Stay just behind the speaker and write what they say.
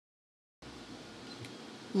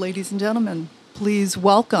Ladies and gentlemen, please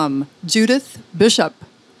welcome Judith Bishop.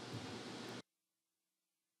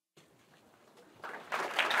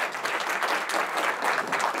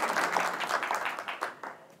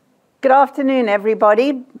 Good afternoon,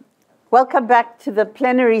 everybody. Welcome back to the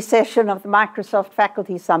plenary session of the Microsoft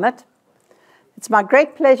Faculty Summit. It's my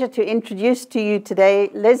great pleasure to introduce to you today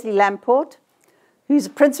Leslie Lamport, who's a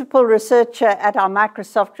principal researcher at our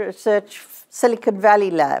Microsoft Research Silicon Valley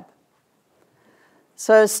lab.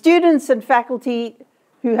 So students and faculty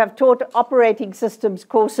who have taught operating systems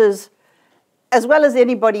courses, as well as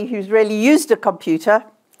anybody who's really used a computer,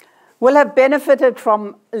 will have benefited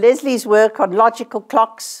from Leslie's work on logical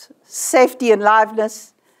clocks, safety and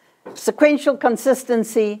liveness, sequential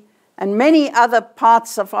consistency, and many other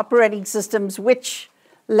parts of operating systems which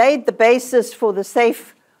laid the basis for the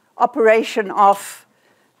safe operation of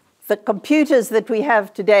the computers that we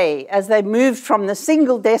have today as they moved from the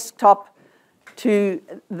single desktop to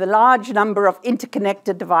the large number of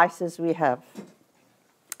interconnected devices we have.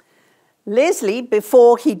 Leslie,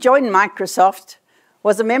 before he joined Microsoft,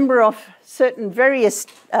 was a member of certain various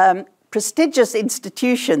prestigious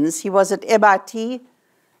institutions. He was at MIT,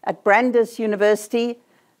 at Brandeis University,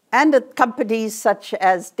 and at companies such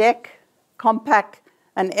as DEC, Compaq,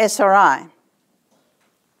 and SRI.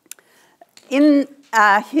 In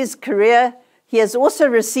his career, he has also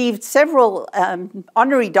received several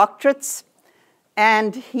honorary doctorates,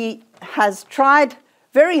 and he has tried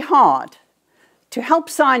very hard to help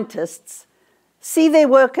scientists see their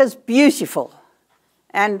work as beautiful.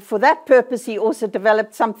 And for that purpose, he also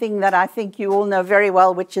developed something that I think you all know very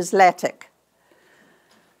well, which is LaTeX.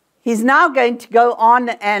 He's now going to go on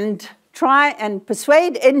and try and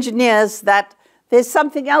persuade engineers that there's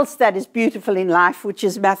something else that is beautiful in life, which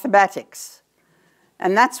is mathematics.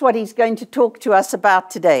 And that's what he's going to talk to us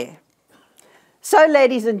about today. So,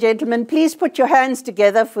 ladies and gentlemen, please put your hands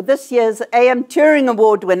together for this year's AM Turing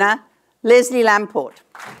Award winner, Leslie Lamport.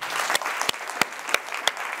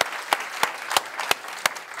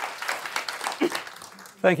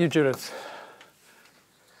 Thank you, Judith.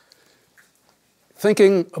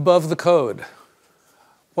 Thinking above the code.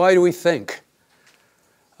 Why do we think?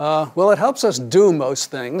 Well, it helps us do most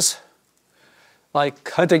things, like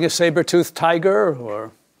hunting a saber-toothed tiger, or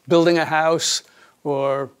building a house,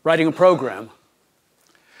 or writing a program.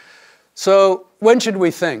 So when should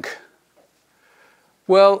we think?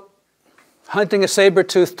 Well, hunting a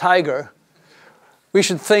saber-toothed tiger, we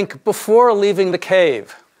should think before leaving the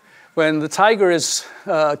cave. When the tiger is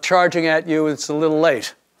charging at you, it's a little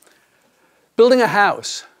late. Building a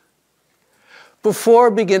house.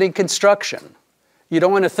 Before beginning construction. You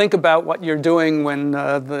don't want to think about what you're doing when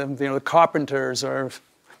the carpenters are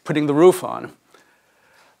putting the roof on.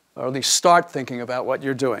 Or at least start thinking about what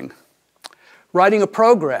you're doing. Writing a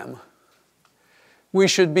program. We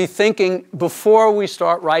should be thinking before we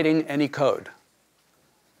start writing any code.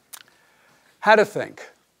 How to think.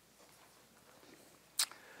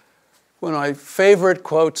 One of my favorite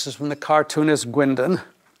quotes is from the cartoonist Gwendon,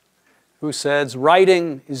 who says,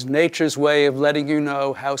 "Writing is nature's way of letting you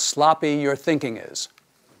know how sloppy your thinking is."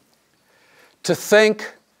 To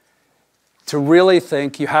think, to really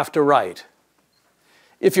think, you have to write.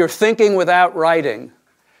 If you're thinking without writing,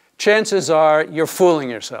 chances are you're fooling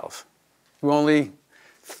yourself. You only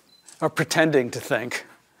are pretending to think.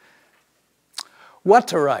 What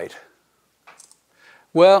to write?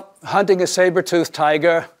 Well, hunting a saber-toothed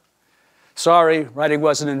tiger. Sorry, writing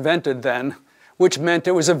wasn't invented then, which meant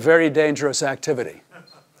it was a very dangerous activity.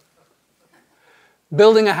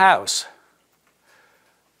 Building a house.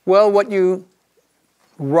 Well, what you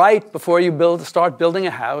write before you start building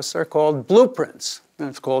a house are called blueprints. And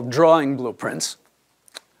it's called drawing blueprints.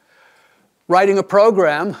 Writing a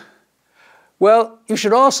program. Well, you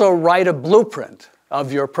should also write a blueprint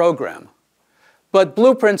of your program. But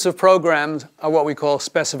blueprints of programs are what we call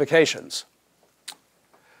specifications.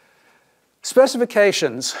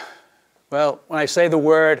 Specifications, well, when I say the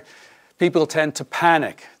word, people tend to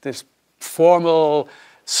panic. This formal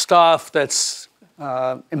stuff that's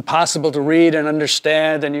impossible to read and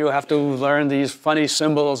understand, and you have to learn these funny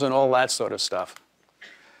symbols and all that sort of stuff.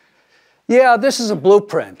 Yeah, this is a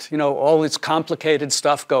blueprint, all this complicated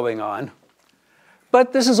stuff going on.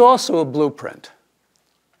 But this is also a blueprint.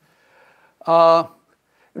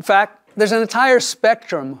 In fact, there's an entire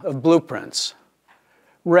spectrum of blueprints,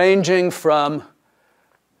 ranging from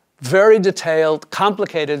very detailed,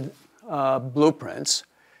 complicated blueprints,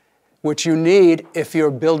 which you need if you're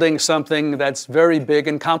building something that's very big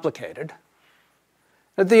and complicated.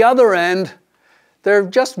 At the other end, they're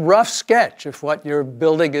just rough sketch if what you're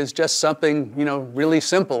building is just something, really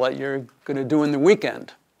simple that you're going to do in the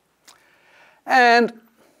weekend. And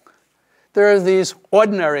there are these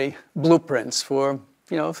ordinary blueprints for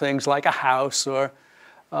things like a house or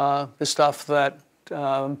the stuff that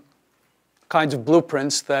kinds of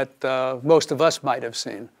blueprints that most of us might have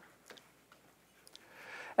seen.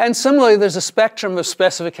 And similarly, there's a spectrum of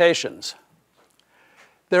specifications.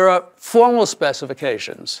 There are formal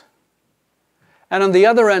specifications. And on the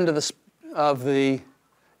other end of the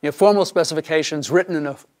formal specifications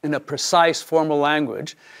written in a precise formal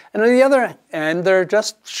language. And on the other end, there are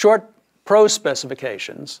just short prose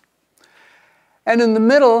specifications. And in the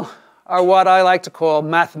middle are what I like to call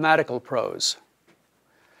mathematical prose.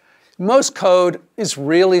 Most code is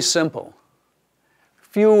really simple.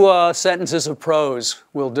 Few sentences of prose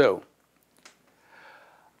will do.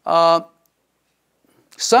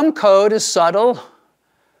 Some code is subtle.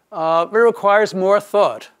 It requires more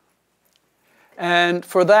thought. And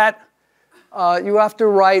for that, you have to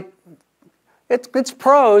write, it's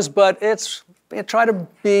prose, but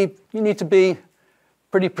you need to be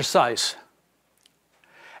pretty precise.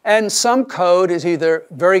 And some code is either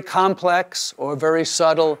very complex or very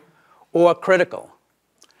subtle or critical.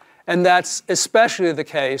 And that's especially the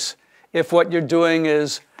case if what you're doing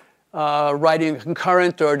is writing a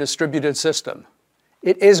concurrent or a distributed system.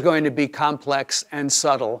 It is going to be complex and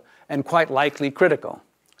subtle and quite likely critical.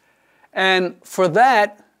 And for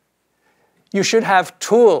that, you should have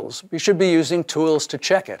tools. You should be using tools to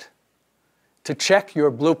check it, to check your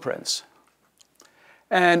blueprints.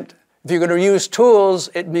 And if you're going to use tools,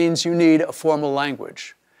 it means you need a formal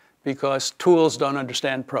language, because tools don't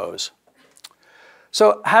understand prose.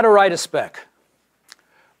 So how to write a spec?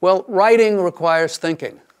 Well, writing requires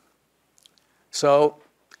thinking. So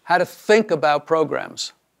how to think about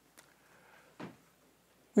programs?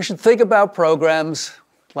 We should think about programs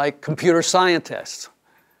like computer scientists,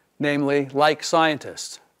 namely like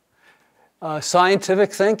scientists.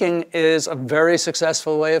 Scientific thinking is a very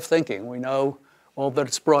successful way of thinking. We know all that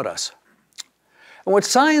it's brought us. And what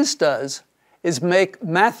science does is make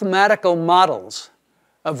mathematical models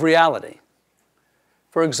of reality.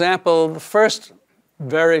 For example, the first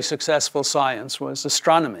very successful science was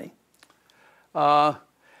astronomy. The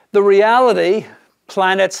reality,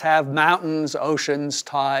 planets have mountains, oceans,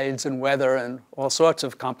 tides, and weather, and all sorts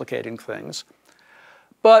of complicating things.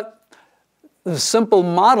 But the simple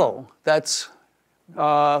model that's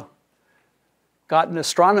gotten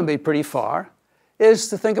astronomy pretty far is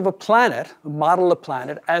to think of a planet, model a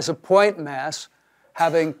planet, as a point mass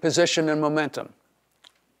having position and momentum.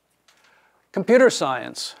 Computer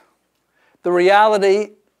science. The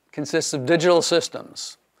reality consists of digital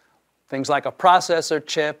systems, things like a processor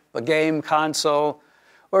chip, a game console,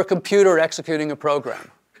 or a computer executing a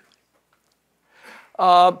program.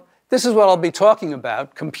 This is what I'll be talking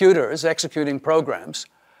about, computers executing programs.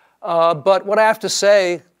 But what I have to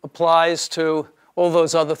say applies to all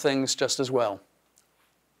those other things just as well.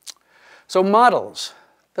 So models.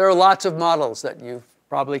 There are lots of models that you've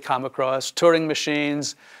probably come across. Turing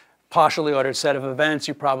machines, partially ordered set of events.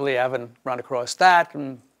 You probably haven't run across that.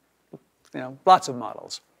 And lots of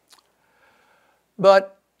models.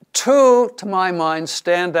 But two, to my mind,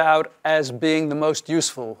 stand out as being the most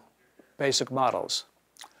useful basic models: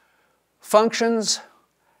 functions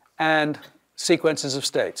and sequences of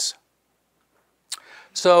states.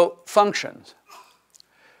 So functions.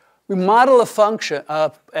 We model a function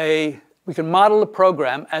we can model a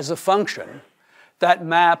program as a function that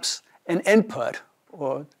maps an input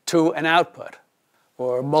to an output,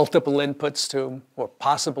 or multiple inputs or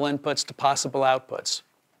possible inputs to possible outputs.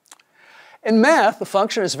 In math, the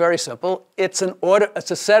function is very simple. It's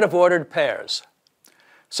a set of ordered pairs.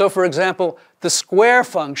 So for example, the square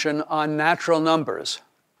function on natural numbers,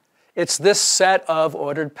 it's this set of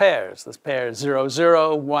ordered pairs. This pair 0,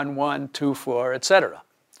 0, 1, 1, 2, 4, etc.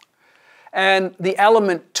 And the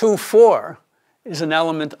element 2, 4 is an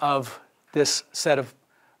element of this set of,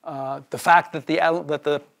 the fact that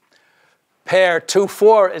the pair 2,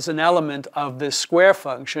 4 is an element of this square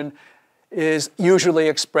function is usually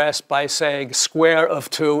expressed by saying square of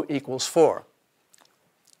 2 equals 4.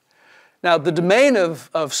 Now, the domain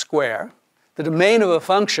of square, the domain of a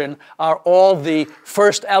function, are all the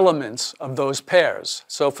first elements of those pairs.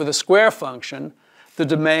 So for the square function, the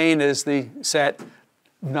domain is the set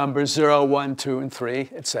numbers 0, 1, 2, and 3,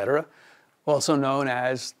 etc., also known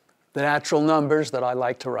as the natural numbers that I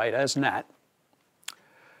like to write as nat.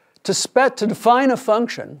 To define a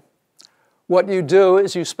function, what you do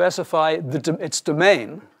is you specify its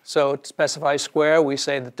domain. So to specify square, we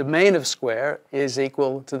say the domain of square is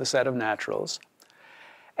equal to the set of naturals.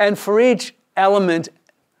 And for each element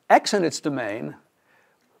x in its domain,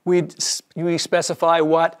 we specify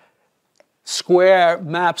what square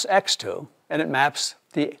maps x to, and it maps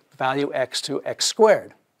the value x to x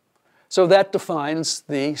squared. So that defines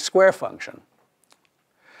the square function.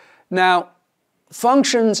 Now,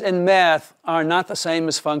 functions in math are not the same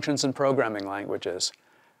as functions in programming languages.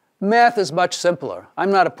 Math is much simpler.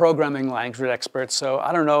 I'm not a programming language expert, so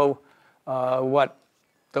I don't know what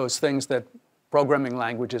those things that programming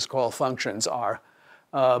languages call functions are.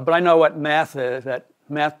 But I know what math is, that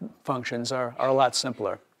math functions are a lot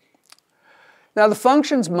simpler. Now, the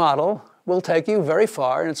functions model will take you very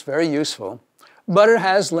far, and it's very useful, but it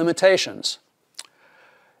has limitations.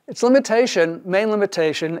 Its main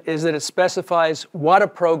limitation is that it specifies what a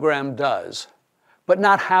program does, but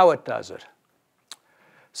not how it does it.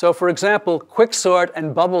 So, for example, quicksort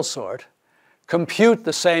and bubble sort compute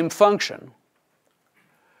the same function,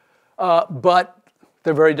 but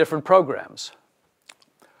they're very different programs.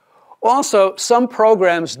 Also, some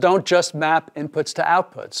programs don't just map inputs to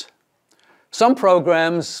outputs. Some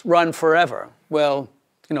programs run forever. Well,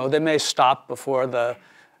 they may stop before the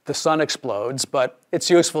sun explodes, but it's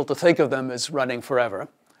useful to think of them as running forever.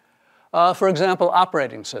 For example,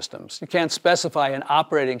 operating systems. You can't specify an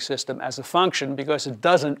operating system as a function because it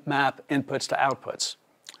doesn't map inputs to outputs.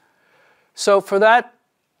 So for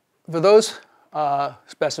those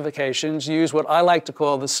specifications, use what I like to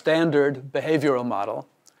call the standard behavioral model,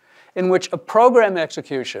 in which a program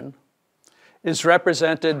execution is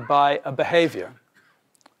represented by a behavior.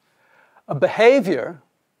 A behavior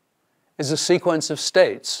is a sequence of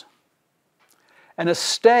states, and a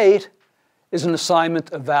state is an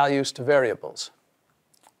assignment of values to variables.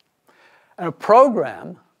 And a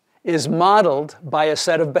program is modeled by a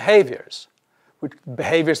set of behaviors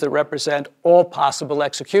that represent all possible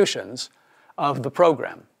executions of the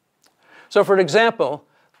program. So for example,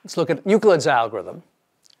 let's look at Euclid's algorithm.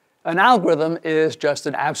 An algorithm is just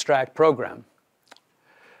an abstract program.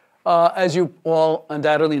 As you all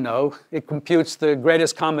undoubtedly know, it computes the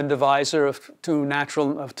greatest common divisor of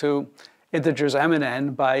two integers m and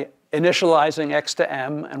n by initializing x to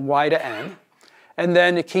m and y to n. And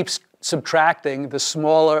then it keeps subtracting the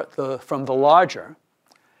smaller from the larger.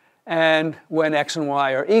 And when x and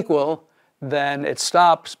y are equal, then it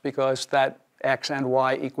stops because that x and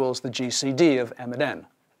y equals the GCD of m and n.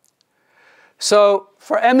 So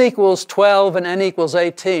for m equals 12 and n equals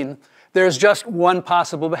 18, there's just one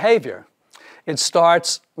possible behavior. It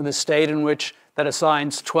starts with a state in which that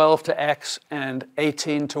assigns 12 to x and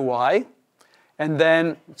 18 to y. And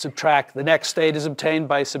then subtract. The next state is obtained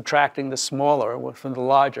by subtracting the smaller from the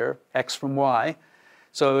larger, x from y.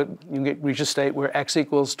 So you reach a state where x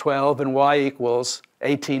equals 12 and y equals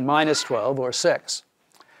 18 minus 12, or 6.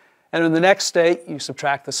 And in the next state, you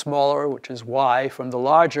subtract the smaller, which is y, from the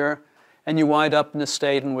larger, and you wind up in a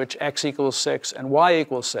state in which x equals 6 and y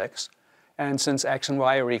equals 6. And since x and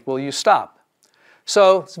y are equal, you stop.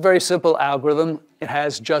 So it's a very simple algorithm. It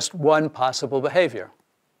has just one possible behavior.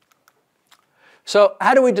 So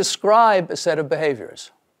how do we describe a set of behaviors?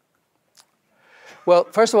 Well,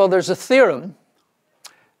 first of all, there's a theorem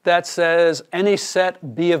that says any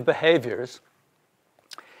set B of behaviors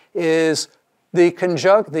is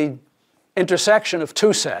the intersection of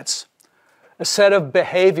two sets, a set of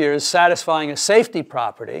behaviors satisfying a safety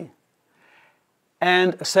property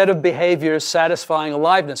and a set of behaviors satisfying a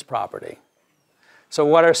liveness property. So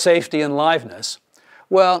what are safety and liveness?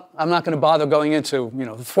 Well, I'm not going to bother going into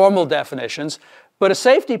the formal definitions, but a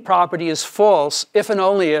safety property is false if and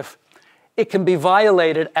only if it can be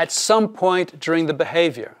violated at some point during the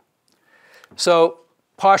behavior. So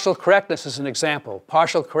partial correctness is an example.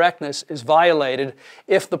 Partial correctness is violated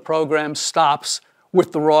if the program stops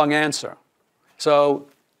with the wrong answer. So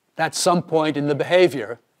at some point in the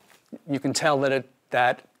behavior, you can tell that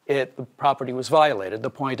the property was violated, the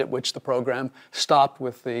point at which the program stopped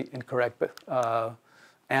with the incorrect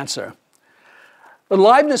answer. The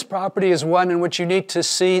liveness property is one in which you need to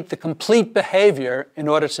see the complete behavior in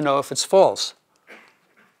order to know if it's false,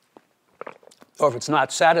 or if it's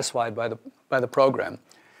not satisfied by the program.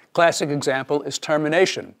 Classic example is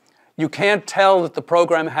termination. You can't tell that the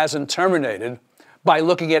program hasn't terminated by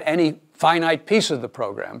looking at any finite piece of the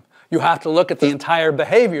program. You have to look at the entire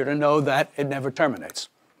behavior to know that it never terminates.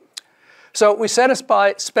 So we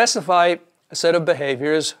specify a set of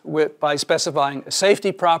behaviors by specifying a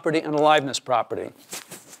safety property and a liveness property.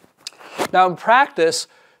 Now in practice,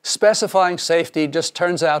 specifying safety just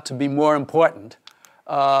turns out to be more important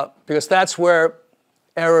because that's where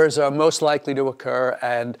errors are most likely to occur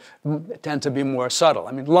and tend to be more subtle.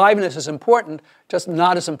 I mean, liveness is important, just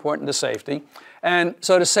not as important as safety. And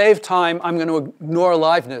so to save time, I'm going to ignore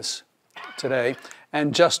liveness today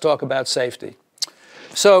and just talk about safety.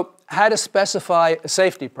 So how to specify a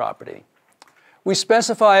safety property? We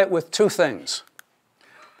specify it with two things.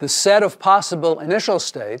 the set of possible initial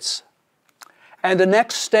states, and a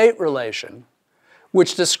next state relation,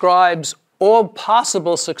 which describes all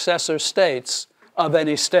possible successor states of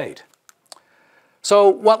any state. So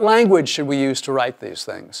what language should we use to write these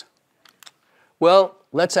things? Well,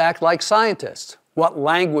 let's act like scientists. What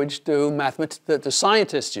language do the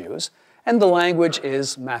scientists use? And the language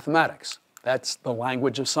is mathematics. That's the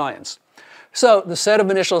language of science. So the set of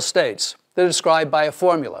initial states, they're described by a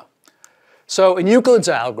formula. So in Euclid's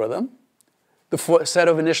algorithm, the set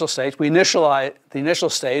of initial states, we initialize, the initial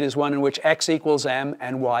state is one in which x equals m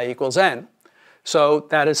and y equals n. So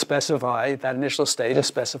that is specified, that initial state is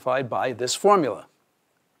specified by this formula.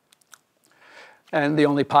 And the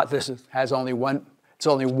only it's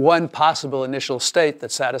only one possible initial state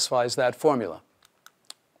that satisfies that formula.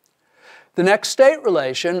 The next state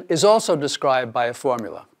relation is also described by a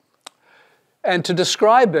formula. And to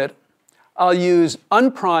describe it, I'll use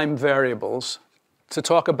unprimed variables to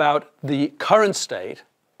talk about the current state,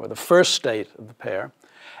 or the first state of the pair,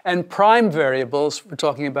 and prime variables for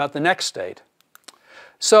talking about the next state.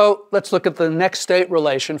 So let's look at the next state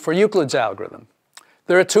relation for Euclid's algorithm.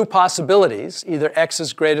 There are two possibilities, either x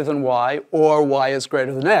is greater than y or y is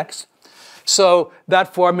greater than x. So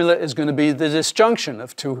that formula is going to be the disjunction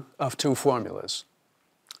of two formulas.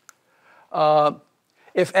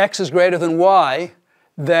 If x is greater than y,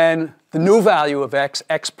 then the new value of x,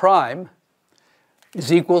 x prime,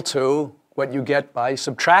 is equal to what you get by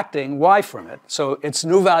subtracting y from it. So its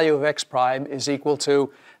new value of x prime is equal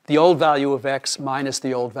to the old value of x minus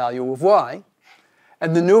the old value of y.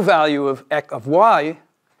 And the new value of y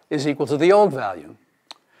is equal to the old value.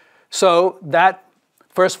 So that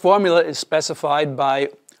first formula is specified by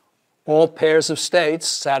all pairs of states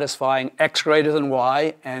satisfying x greater than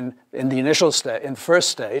y, and in the initial state, in the first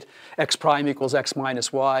state, x prime equals x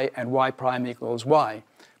minus y, and y prime equals y.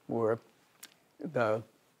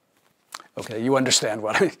 Okay, you understand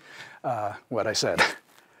what I said.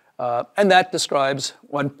 And that describes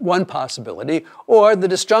one possibility, or the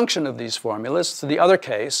disjunction of these formulas. So the other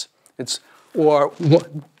case, it's or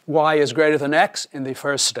y is greater than x in the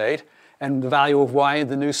first state, and the value of y in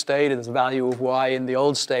the new state is the value of y in the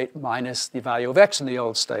old state minus the value of x in the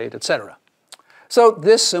old state, etc. So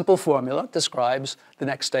this simple formula describes the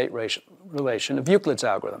next state relation of Euclid's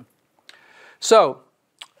algorithm. So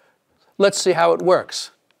let's see how it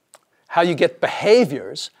works, how you get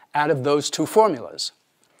behaviors out of those two formulas.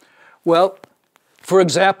 Well, for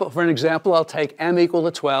an example, I'll take m equal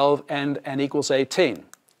to 12 and n equals 18.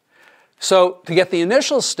 So to get the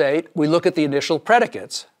initial state, we look at the initial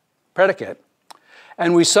predicate,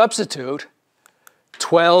 and we substitute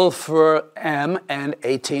 12 for m and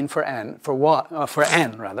 18 for n, for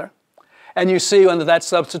n rather. And you see under that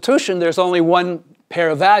substitution, there's only one pair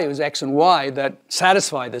of values, x and y, that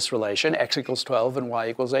satisfy this relation, x equals 12 and y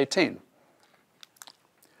equals 18.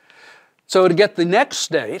 So to get the next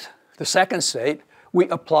state, the second state, we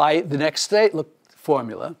apply the next state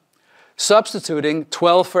formula, substituting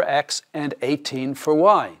 12 for x and 18 for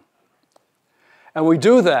y. And we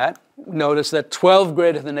do that, notice that 12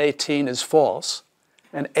 greater than 18 is false,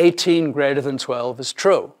 and 18 greater than 12 is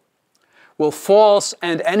true. Well, false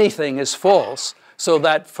and anything is false, so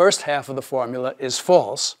that first half of the formula is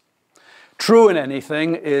false. True and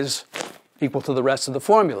anything is equal to the rest of the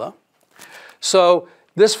formula. So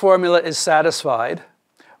this formula is satisfied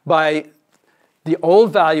by the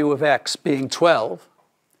old value of x being 12,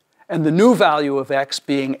 and the new value of x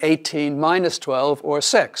being 18 minus 12, or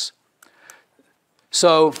 6.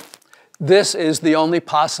 So this is the only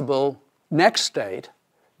possible next state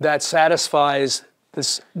that satisfies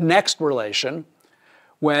this next relation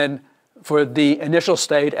when, for the initial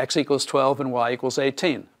state, x equals 12 and y equals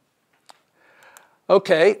 18.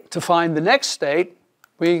 Okay, to find the next state,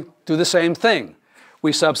 we do the same thing.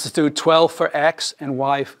 We substitute 12 for x and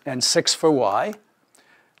y and 6 for y.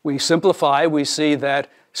 We simplify, we see that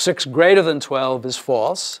 6 greater than 12 is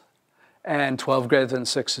false, and 12 greater than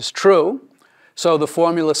 6 is true. So the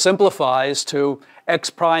formula simplifies to x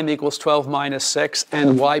prime equals 12 minus 6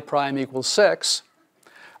 and y prime equals 6.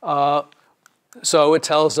 So it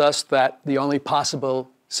tells us that the only possible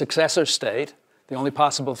successor state, the only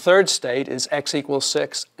possible third state, is x equals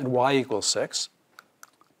 6 and y equals 6.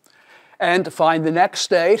 And to find the next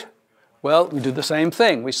state, well, we do the same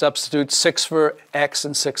thing. We substitute 6 for x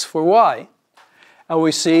and 6 for y. And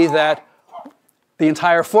we see that the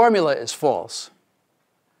entire formula is false.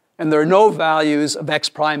 And there are no values of x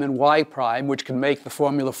prime and y prime which can make the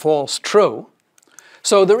formula false true.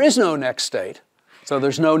 So there is no next state. So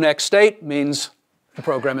there's no next state means the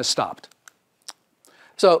program is stopped.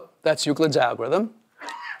 So that's Euclid's algorithm.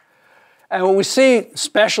 And what we see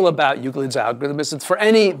special about Euclid's algorithm is that for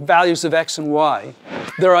any values of x and y,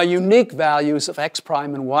 there are unique values of x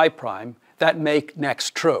prime and y prime that make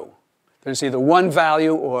next true. There's either one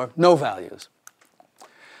value or no values.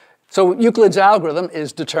 So Euclid's algorithm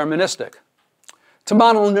is deterministic. To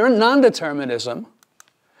model non-determinism,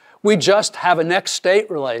 we just have a next state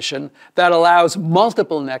relation that allows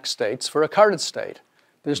multiple next states for a current state.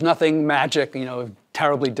 There's nothing magic,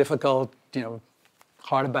 terribly difficult,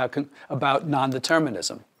 hard about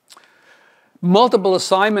non-determinism. Multiple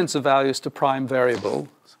assignments of values to prime variables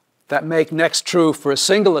that make next true for a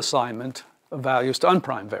single assignment of values to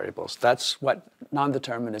unprime variables. That's what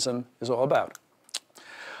non-determinism is all about.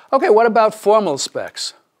 Okay, what about formal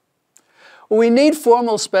specs? Well, we need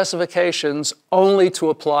formal specifications only to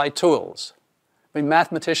apply tools. I mean,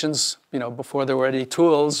 mathematicians, before there were any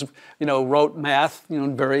tools, wrote math,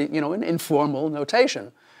 in very, in informal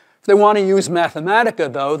notation. If they want to use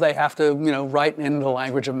Mathematica, though, they have to, write in the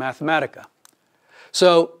language of Mathematica.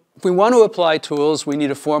 So if we want to apply tools, we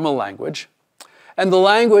need a formal language. And the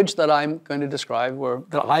language that I'm going to describe, or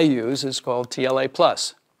that I use, is called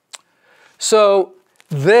TLA+. So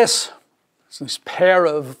this pair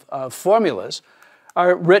of formulas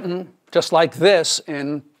are written just like this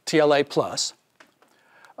in TLA+.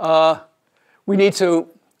 We need to,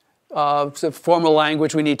 the formal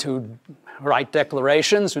language, we need to write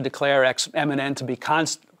declarations. We declare m and n to be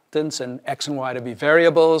constants and x and y to be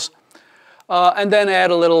variables. And then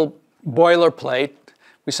add a little boilerplate.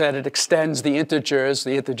 We said it extends the integers.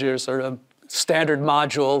 The integers are a standard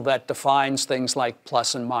module that defines things like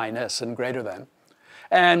plus and minus and greater than.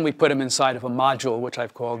 And we put them inside of a module, which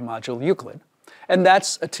I've called module Euclid. And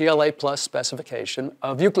that's a TLA+ specification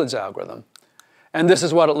of Euclid's algorithm. And this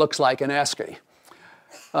is what it looks like in ASCII.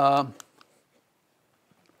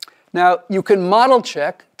 Now, you can model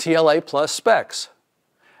check TLA+ specs.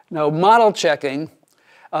 Now, model checking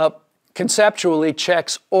conceptually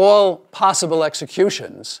checks all possible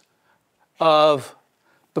executions of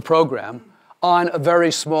the program on a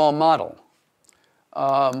very small model.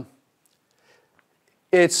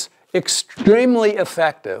 It's extremely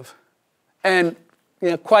effective and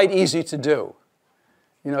quite easy to do.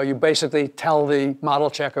 You basically tell the model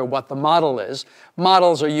checker what the model is.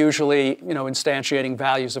 Models are usually, instantiating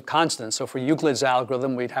values of constants. So for Euclid's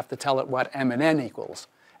algorithm, we'd have to tell it what m and n equals.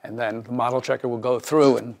 And then the model checker will go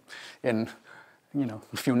through and in,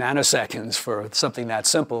 a few nanoseconds for something that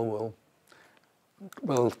simple,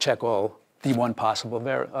 we'll check all the one possible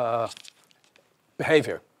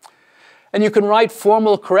behavior. And you can write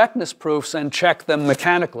formal correctness proofs and check them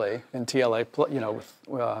mechanically in TLA,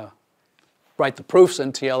 write the proofs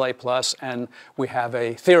in TLA+, and we have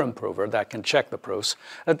a theorem prover that can check the proofs.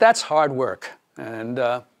 That's hard work. And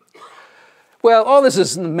well, all this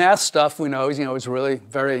is math stuff we know, is really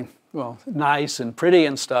very, nice and pretty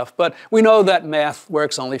and stuff, but we know that math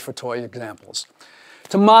works only for toy examples.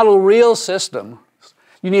 To model real systems,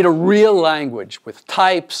 you need a real language with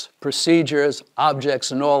types, procedures, objects,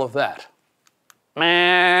 and all of that.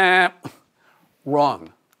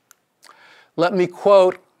 Wrong. Let me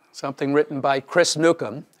quote something written by Chris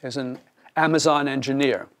Newcomb, who's an Amazon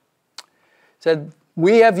engineer. He said,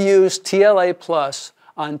 "We have used TLA+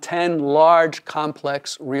 on 10 large,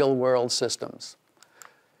 complex, real-world systems.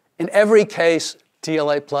 In every case,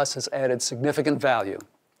 TLA+ has added significant value,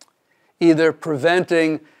 either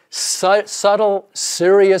preventing subtle,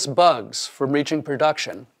 serious bugs from reaching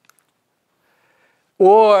production,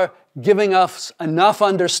 or giving us enough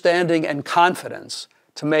understanding and confidence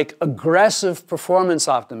to make aggressive performance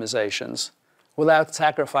optimizations without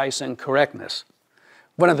sacrificing correctness."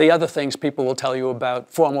 One of the other things people will tell you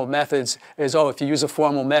about formal methods is, if you use a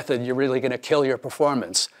formal method, you're really going to kill your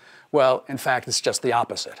performance. Well, in fact, it's just the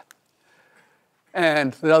opposite.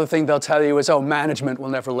 And the other thing they'll tell you is, management will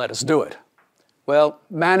never let us do it. Well,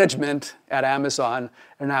 management at Amazon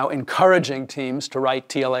are now encouraging teams to write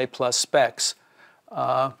TLA+ specs.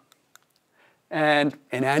 And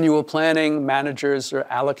in annual planning, managers are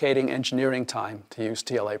allocating engineering time to use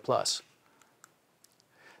TLA+.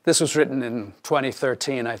 This was written in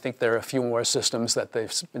 2013. I think there are a few more systems that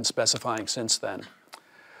they've been specifying since then.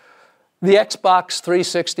 The Xbox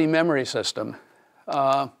 360 memory system.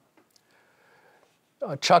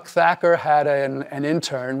 Chuck Thacker had an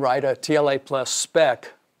intern write a TLA+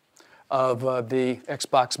 spec of the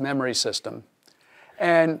Xbox memory system.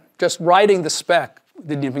 And just writing the spec,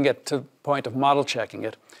 didn't even get to the point of model checking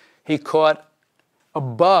it. He caught a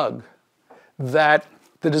bug that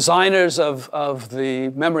the designers of the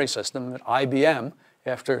memory system at IBM,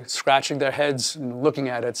 after scratching their heads and looking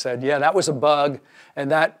at it, said, yeah, that was a bug,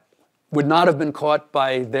 and that would not have been caught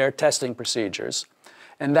by their testing procedures.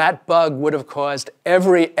 and that bug would have caused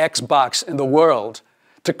every Xbox in the world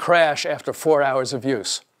to crash after 4 hours of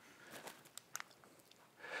use.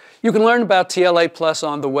 You can learn about TLA Plus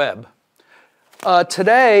on the web.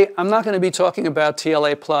 Today, I'm not going to be talking about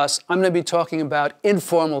TLA Plus. I'm going to be talking about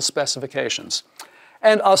informal specifications.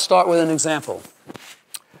 And I'll start with an example.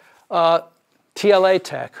 TLA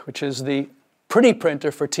Tech, which is the pretty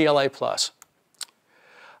printer for TLA Plus.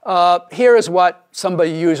 Here is what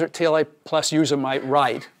TLA Plus user might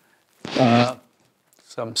write.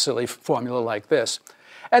 Some silly formula like this.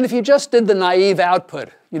 And if you just did the naive output,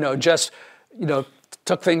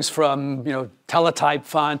 took things from, teletype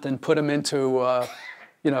font and put them into,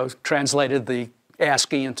 translated the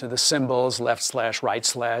ASCII into the symbols, left slash, right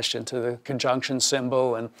slash, into the conjunction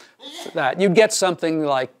symbol, and that. You'd get something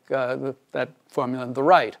like that formula on the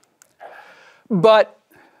right. But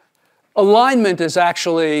alignment is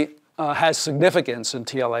actually has significance in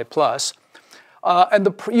TLA Plus. And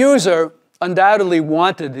the user undoubtedly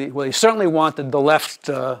wanted, he certainly wanted the left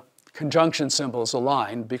conjunction symbols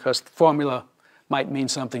aligned, because the formula might mean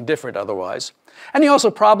something different otherwise. And he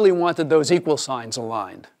also probably wanted those equal signs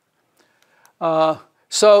aligned.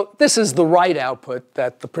 So this is the right output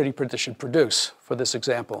that the pretty printer should produce for this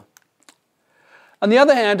example. On the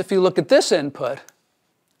other hand, if you look at this input,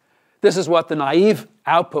 this is what the naive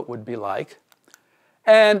output would be like.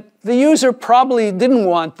 And the user probably didn't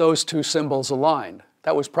want those two symbols aligned.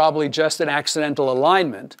 That was probably just an accidental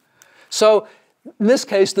alignment. So in this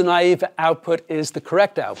case, the naive output is the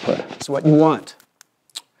correct output. It's what you want.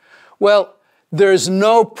 Well, there's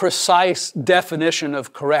no precise definition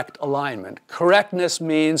of correct alignment. Correctness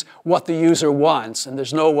means what the user wants, and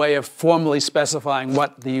there's no way of formally specifying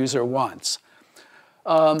what the user wants.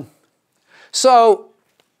 So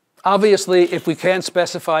obviously, if we can't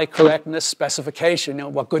specify correctness, specification,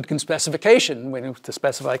 what good can specification do to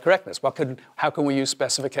specify correctness? How can we use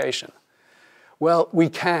specification? Well, we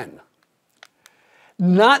can.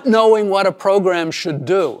 Not knowing what a program should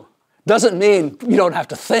do doesn't mean you don't have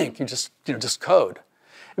to think, you just code.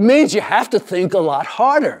 It means you have to think a lot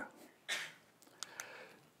harder.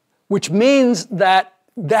 Which means that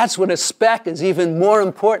that's when a spec is even more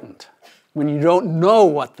important, when you don't know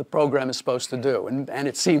what the program is supposed to do, and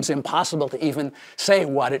it seems impossible to even say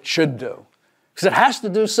what it should do. Because it has to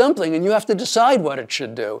do something, and you have to decide what it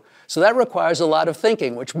should do. So that requires a lot of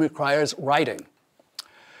thinking, which requires writing.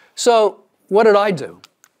 So what did I do?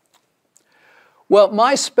 Well,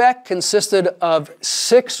 my spec consisted of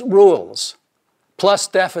 6 rules plus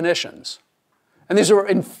definitions. And these were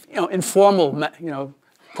informal,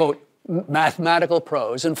 quote, mathematical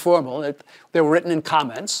prose, informal. They were written in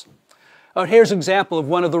comments. Here's an example of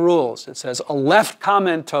one of the rules. It says, a left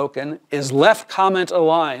comment token is left comment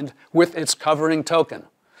aligned with its covering token.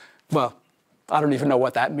 Well, I don't even know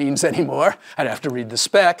what that means anymore. I'd have to read the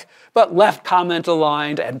spec. But left comment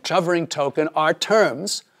aligned and covering token are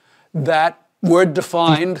terms that were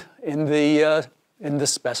defined in the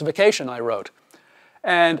specification I wrote.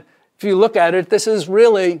 And if you look at it, this is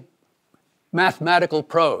really mathematical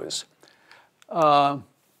prose. Why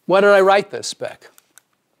did I write this spec?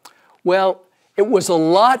 Well, it was a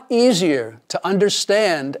lot easier to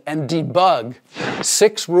understand and debug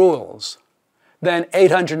 6 rules than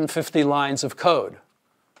 850 lines of code.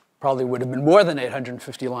 Probably would have been more than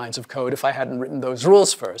 850 lines of code if I hadn't written those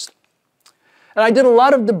rules first. And I did a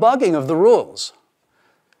lot of debugging of the rules.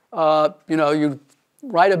 You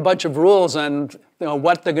write a bunch of rules and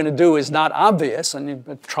what they're going to do is not obvious, and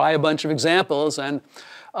you try a bunch of examples. And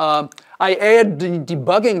I added the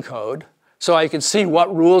debugging code so I could see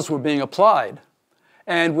what rules were being applied.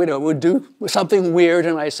 And would do something weird,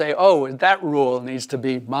 and I say, oh, that rule needs to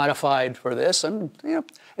be modified for this, and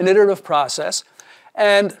an iterative process.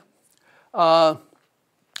 And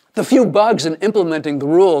the few bugs in implementing the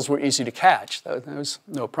rules were easy to catch. That was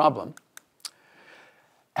no problem.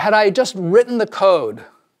 Had I just written the code,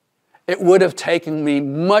 it would have taken me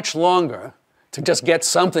much longer to just get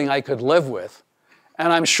something I could live with.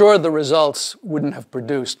 And I'm sure the results wouldn't have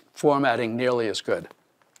produced formatting nearly as good.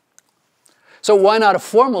 So why not a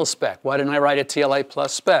formal spec? Why didn't I write a TLA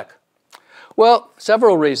Plus spec? Well,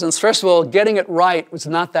 several reasons. First of all, getting it right was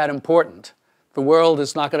not that important. The world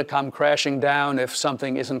is not going to come crashing down if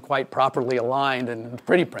something isn't quite properly aligned in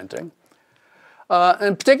pretty printing.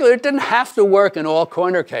 In particular, it didn't have to work in all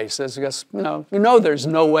corner cases because there's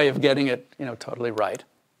no way of getting it totally right.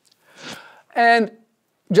 And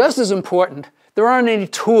just as important, there aren't any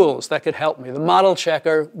tools that could help me. The model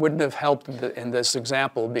checker wouldn't have helped in this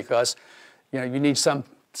example because you need some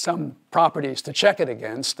properties to check it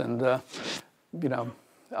against, and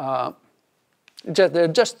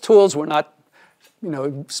just tools were not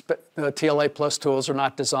TLA plus tools are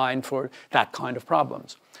not designed for that kind of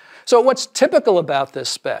problems. So what's typical about this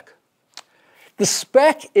spec? The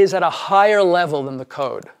spec is at a higher level than the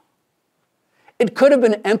code. It could have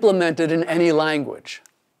been implemented in any language.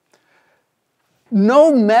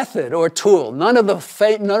 No method or tool, none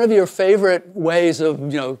of your favorite ways of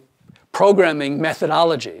programming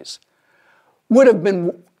methodologies would have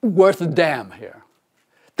been worth a damn here.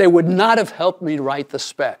 They would not have helped me write the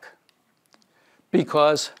spec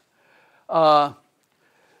because no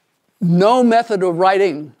method of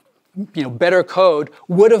writing better code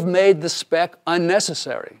would have made the spec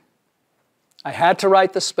unnecessary. I had to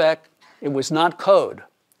write the spec. It was not code.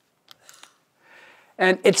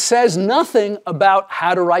 And it says nothing about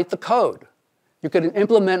how to write the code. You can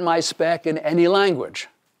implement my spec in any language.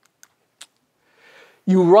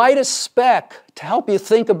 You write a spec to help you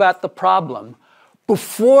think about the problem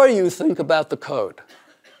before you think about the code.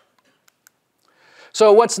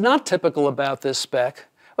 So what's not typical about this spec?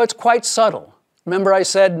 Well, it's quite subtle. Remember I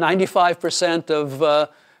said 95% of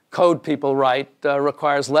code people write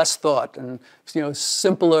requires less thought, and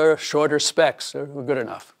simpler, shorter specs are good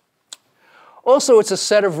enough. Also, it's a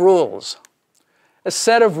set of rules. A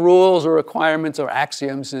set of rules or requirements or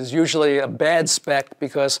axioms is usually a bad spec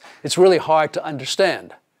because it's really hard to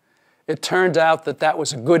understand. It turned out that that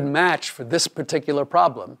was a good match for this particular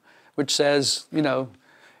problem, which says,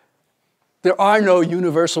 there are no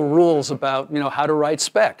universal rules about, how to write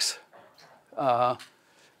specs.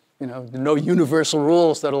 No universal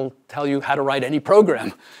rules that'll tell you how to write any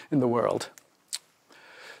program in the world.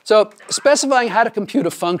 So specifying how to compute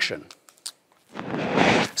a function.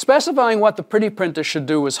 Specifying what the pretty printer should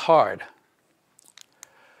do was hard.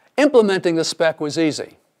 Implementing the spec was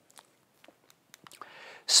easy.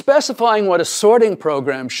 Specifying what a sorting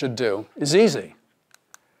program should do is easy.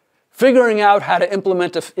 Figuring out how to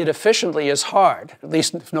implement it efficiently is hard, at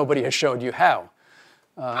least if nobody has showed you how.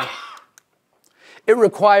 It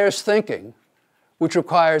requires thinking, which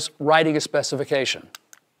requires writing a specification.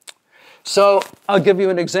 So I'll give you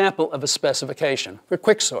an example of a specification for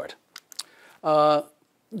quicksort.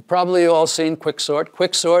 You've probably all seen quicksort.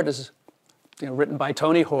 Quicksort is written by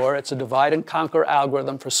Tony Hoare. It's a divide and conquer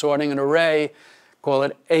algorithm for sorting an array. Call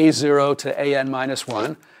it A0 to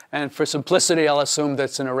AN-1. And for simplicity, I'll assume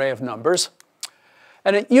that's an array of numbers.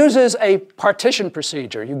 And it uses a partition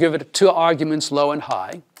procedure. You give it two arguments, low and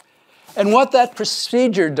high. And what that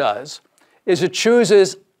procedure does is it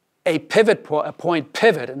chooses a point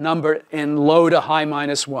pivot, a number in low to high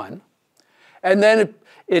 -1. And then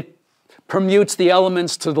it permutes the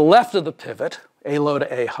elements to the left of the pivot, A low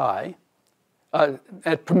to A high.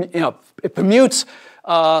 It permutes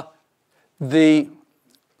the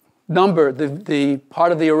number, the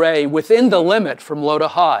part of the array within the limit from low to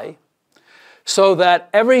high, so that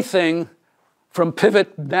everything from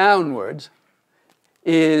pivot downwards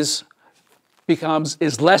is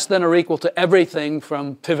less than or equal to everything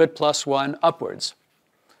from pivot +1 upwards.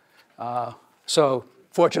 So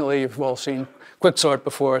fortunately, you've all seen quicksort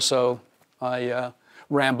before, so my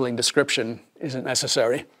rambling description isn't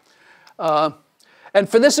necessary. And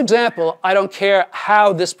for this example, I don't care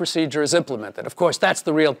how this procedure is implemented. Of course, that's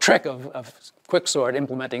the real trick of quicksort,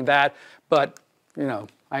 implementing that. But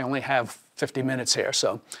I only have 50 minutes here.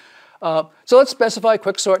 So let's specify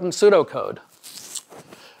quicksort in pseudocode.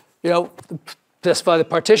 Specify the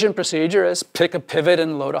partition procedure as pick a pivot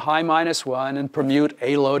in low to high -1 and permute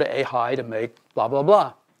A low to A high to make blah, blah,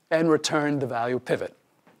 blah, and return the value pivot.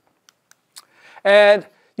 And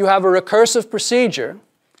you have a recursive procedure,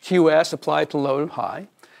 QS applied to low and high.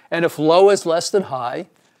 And if low is less than high,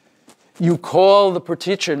 you call the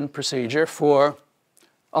partition procedure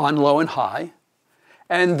on low and high.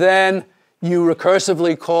 And then you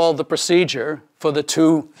recursively call the procedure for the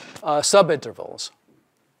two subintervals.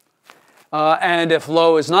 And if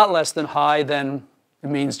low is not less than high, then it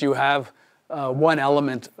means you have one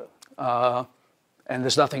element and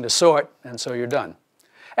there's nothing to sort, and so you're done.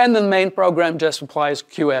 And the main program just applies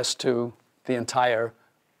QS to the entire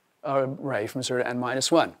array from 0 to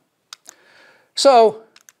n-1. So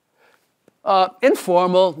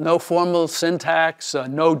informal, no formal syntax,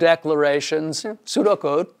 no declarations,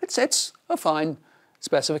 pseudocode, it's a fine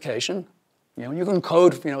specification. You can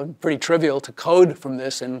code, pretty trivial to code from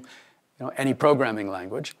this in any programming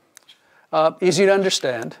language. Easy to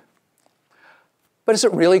understand. But is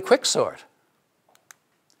it really quicksort?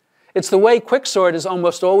 It's the way quicksort is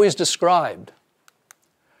almost always described.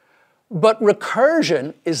 But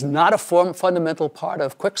recursion is not a fundamental part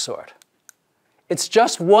of quicksort. It's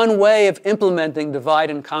just one way of implementing divide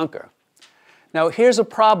and conquer. Now, here's a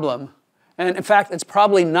problem. And in fact, it's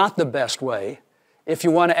probably not the best way if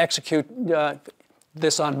you want to execute,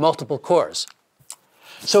 this on multiple cores.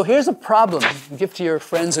 So here's a problem you give to your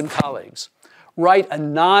friends and colleagues. Write a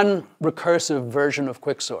non-recursive version of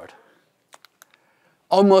quicksort.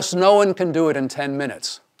 Almost no one can do it in 10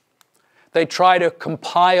 minutes. They try to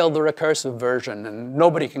compile the recursive version, and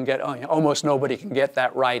almost nobody can get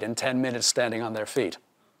that right in 10 minutes standing on their feet.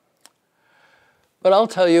 But I'll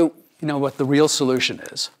tell you, what the real solution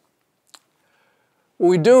is. What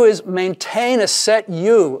we do is maintain a set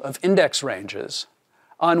U of index ranges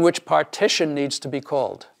on which partition needs to be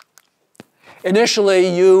called.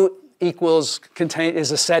 Initially, U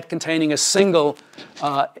is a set containing a single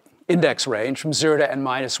index range from 0 to n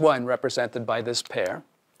minus 1, represented by this pair.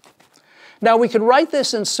 Now, we could write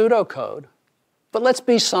this in pseudocode, but let's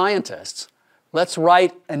be scientists. Let's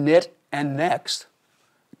write init and next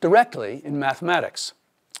directly in mathematics.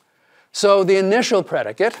 So the initial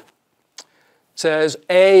predicate says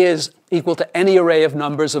A is equal to any array of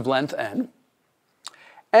numbers of length n,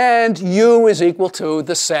 and U is equal to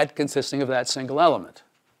the set consisting of that single element.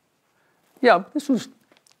 Yeah, this is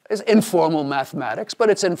informal mathematics, but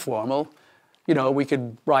it's informal. We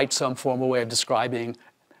could write some formal way of describing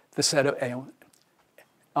the set of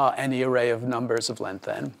any array of numbers of length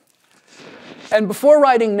n. And before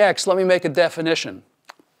writing next, let me make a definition.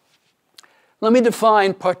 Let me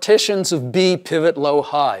define partitions of B pivot low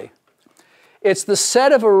high. It's the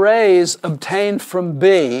set of arrays obtained from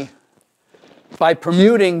B by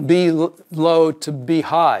permuting B low to B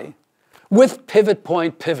high with pivot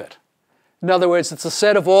point pivot. In other words, it's a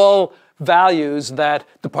set of all values that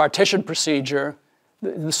the partition procedure,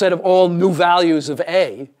 the set of all new values of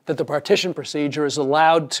A that the partition procedure is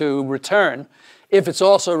allowed to return if it's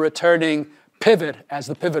also returning pivot as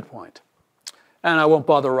the pivot point. And I won't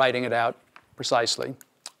bother writing it out precisely.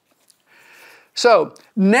 So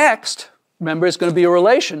next, remember, is going to be a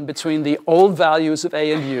relation between the old values of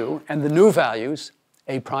A and U and the new values,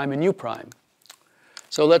 A prime and U prime.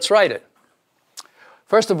 So let's write it.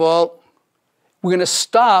 First of all, we're going to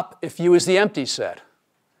stop if U is the empty set.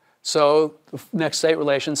 So the next state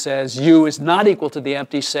relation says U is not equal to the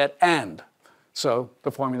empty set and. So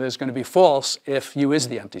the formula is going to be false if U is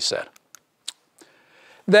the empty set.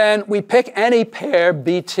 Then we pick any pair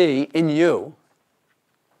BT in U.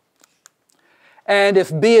 And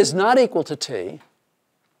if B is not equal to T,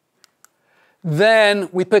 then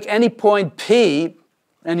we pick any point P,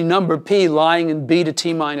 any number P lying in B to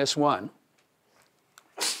T minus 1.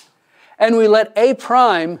 And we let A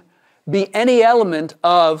prime be any element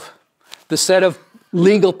of the set of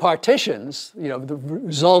legal partitions, the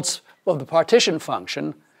results of the partition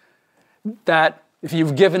function, that if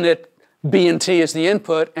you've given it B and T as the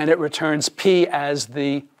input and it returns P as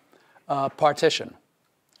the partition,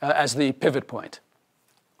 as the pivot point.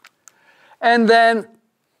 And then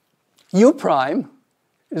U prime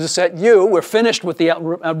is a set U. We're finished with the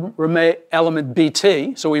element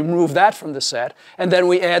BT, so we remove that from the set, and then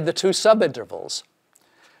we add the two subintervals,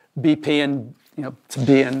 BP and to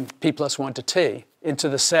B and P plus 1 to T, into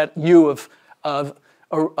the set U of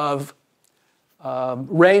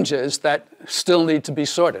ranges that still need to be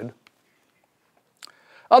sorted.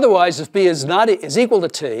 Otherwise, if B is equal to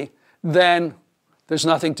T, then there's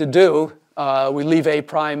nothing to do. We leave A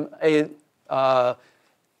prime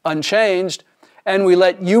unchanged, and we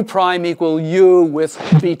let U prime equal U with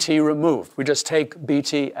BT removed. We just take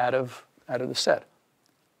BT out of the set.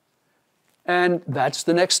 And that's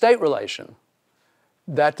the next state relation.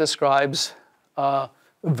 That describes a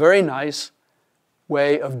very nice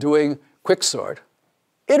way of doing quicksort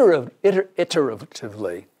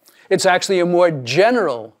iteratively. It's actually a more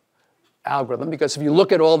general algorithm because if you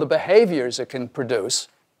look at all the behaviors it can produce,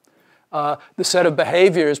 the set of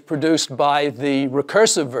behaviors produced by the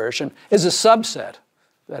recursive version is a subset.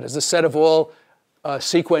 That is, the set of all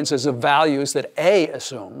sequences of values that A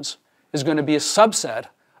assumes is going to be a subset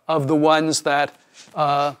of the ones that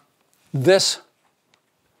this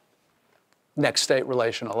next state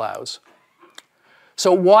relation allows.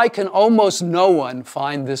 So why can almost no one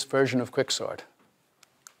find this version of quicksort?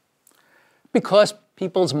 Because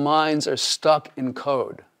people's minds are stuck in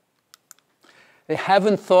code. They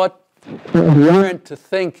haven't learned to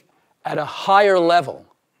think at a higher level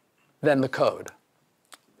than the code.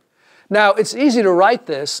 Now, it's easy to write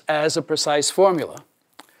this as a precise formula.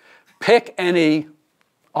 Pick any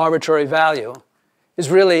arbitrary value is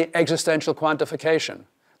really existential quantification.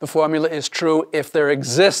 The formula is true if there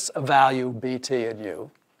exists a value BT in U.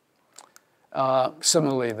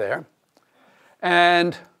 Similarly there.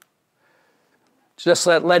 And just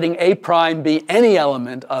letting A prime be any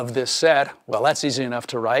element of this set, well, that's easy enough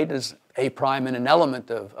to write, is A prime and an element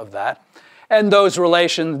of that. And those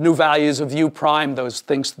relations, new values of U prime, those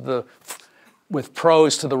things to with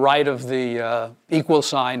pros to the right of the equal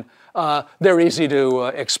sign, they're easy to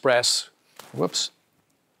express. Whoops.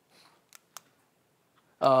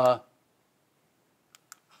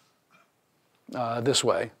 This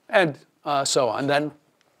way, and so on. Then,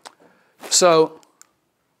 so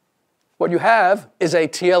what you have is a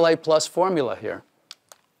TLA plus formula here.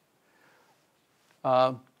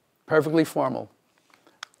 Perfectly formal.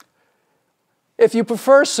 If you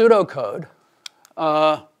prefer pseudocode,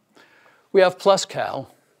 we have PlusCal.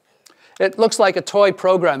 It looks like a toy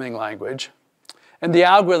programming language. And the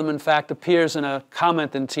algorithm, in fact, appears in a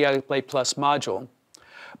comment in TLA plus module.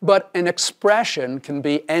 But an expression can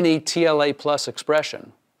be any TLA plus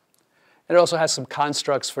expression. It also has some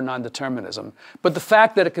constructs for non-determinism. But the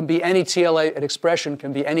fact that it can be any TLA, an expression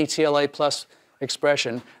can be any TLA plus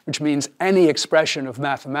expression, which means any expression of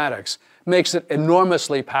mathematics, makes it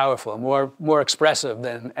enormously powerful, more expressive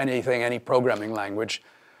than anything any programming language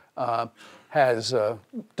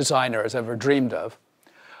designer has ever dreamed of.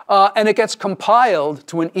 And it gets compiled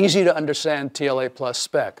to an easy-to-understand TLA plus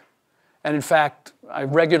spec. And in fact, I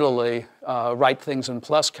regularly write things in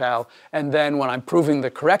PlusCal, and then when I'm proving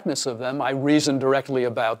the correctness of them, I reason directly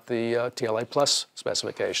about the TLA plus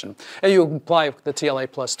specification. And you apply the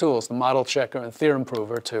TLA plus tools, the model checker and theorem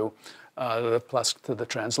prover, to the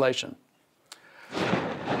translation.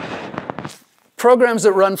 Programs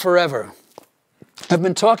that run forever. I've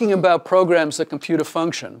been talking about programs that compute a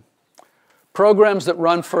function. Programs that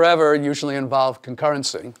run forever usually involve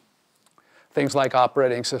concurrency. Things like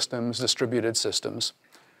operating systems, distributed systems.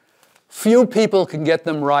 Few people can get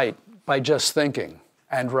them right by just thinking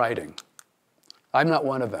and writing. I'm not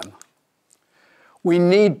one of them. We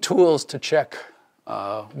need tools to check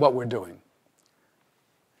what we're doing.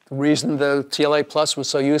 The reason the TLA Plus was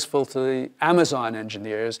so useful to the Amazon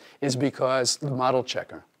engineers is because the model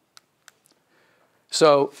checker.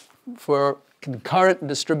 So for concurrent and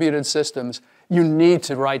distributed systems, you need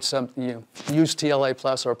to write something, use TLA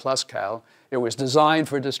Plus or PlusCal. It was designed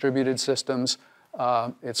for distributed systems.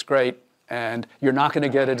 It's great. And you're not going to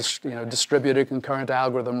get a distributed concurrent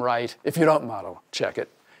algorithm right if you don't model check it.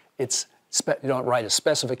 You don't write a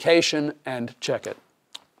specification and check it.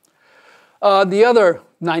 The other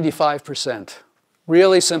 95%,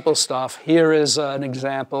 really simple stuff. Here is an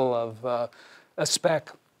example of a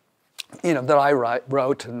spec that I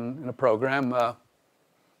wrote in a program.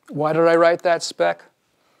 Why did I write that spec?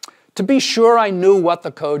 To be sure I knew what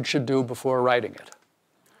the code should do before writing it.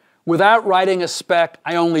 Without writing a spec,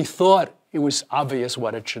 I only thought it was obvious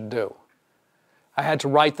what it should do. I had to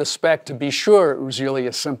write the spec to be sure it was really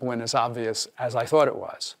as simple and as obvious as I thought it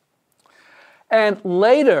was. And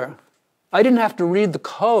later, I didn't have to read the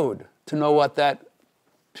code to know what that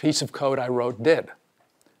piece of code I wrote did.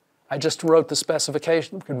 I just wrote the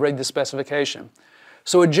specification, could read the specification.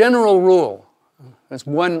 So a general rule, there's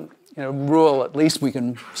one rule at least we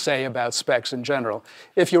can say about specs in general.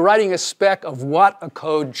 If you're writing a spec of what a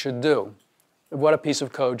code should do, of what a piece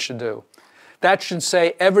of code should do, that should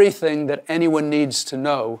say everything that anyone needs to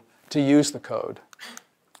know to use the code.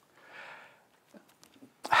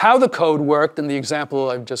 How the code worked in the example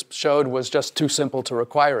I just showed was just too simple to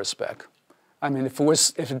require a spec. I mean, if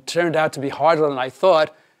it turned out to be harder than I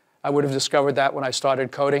thought, I would have discovered that when I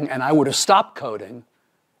started coding, and I would have stopped coding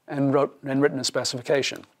and written a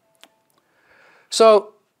specification.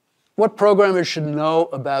 So what programmers should know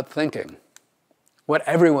about thinking? What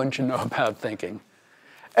everyone should know about thinking?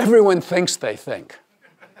 Everyone thinks they think.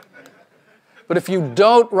 But if you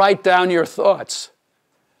don't write down your thoughts,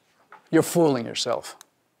 you're fooling yourself.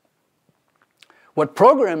 What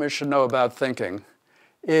programmers should know about thinking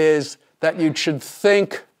is that you should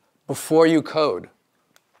think before you code,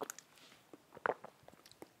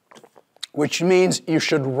 which means you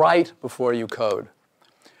should write before you code.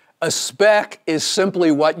 A spec is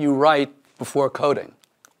simply what you write before coding.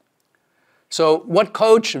 So what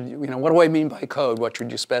code should what do I mean by code? What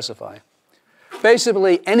should you specify?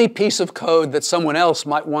 Basically, any piece of code that someone else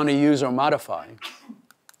might want to use or modify.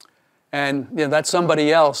 And that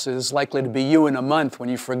somebody else is likely to be you in a month when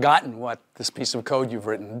you've forgotten what this piece of code you've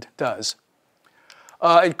written does.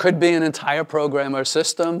 It could be an entire program or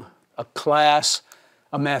system, a class,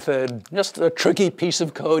 a method, just a tricky piece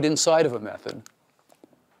of code inside of a method.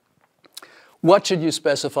 What should you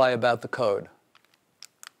specify about the code?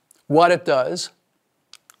 What it does,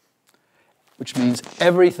 which means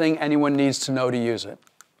everything anyone needs to know to use it,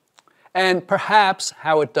 and perhaps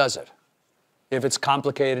how it does it. If it's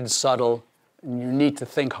complicated, subtle, and you need to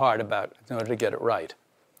think hard about it in order to get it right.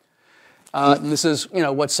 This is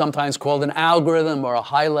what's sometimes called an algorithm or a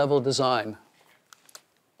high-level design.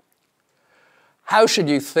 How should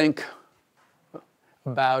you think?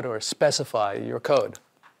 about or specify your code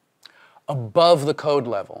above the code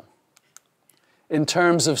level in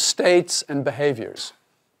terms of states and behaviors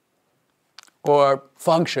or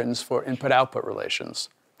functions for input-output relations.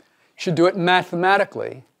 You should do it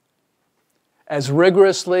mathematically, as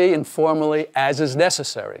rigorously and formally as is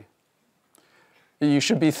necessary. You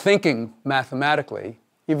should be thinking mathematically,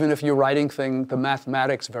 even if you're writing the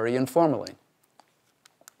mathematics very informally.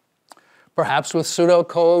 Perhaps with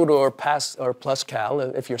pseudocode or Pascal,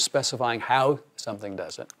 if you're specifying how something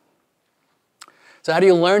does it. So how do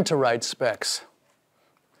you learn to write specs?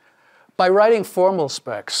 By writing formal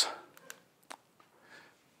specs.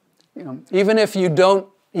 Even if you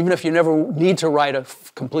never need to write a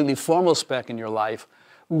completely formal spec in your life,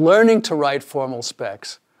 learning to write formal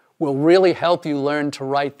specs will really help you learn to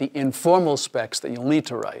write the informal specs that you'll need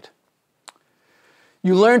to write.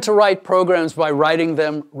 You learn to write programs by writing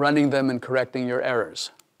them, running them, and correcting your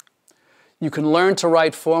errors. You can learn to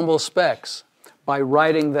write formal specs by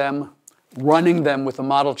writing them, running them with a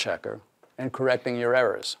model checker, and correcting your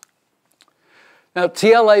errors. Now,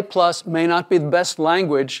 TLA Plus may not be the best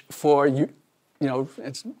language for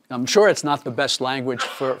I'm sure it's not the best language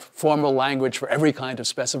for formal language for every kind of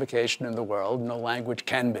specification in the world. No language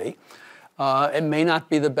can be. It may not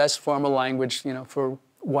be the best formal language, for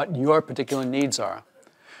what your particular needs are.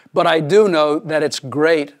 But I do know that it's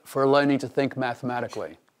great for learning to think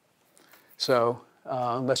mathematically. So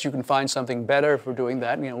unless you can find something better for doing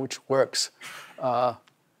that, which works,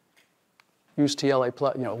 use TLA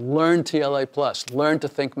Plus. Learn TLA Plus. Learn to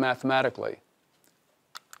think mathematically.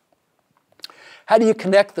 How do you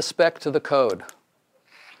connect the spec to the code?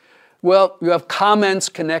 Well, you have comments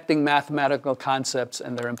connecting mathematical concepts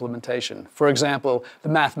and their implementation. For example, the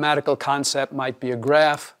mathematical concept might be a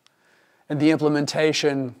graph, and the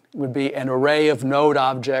implementation would be an array of node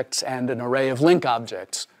objects and an array of link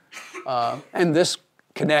objects. And this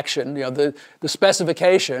connection, the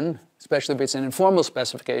specification, especially if it's an informal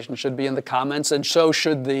specification, should be in the comments, and so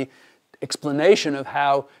should the explanation of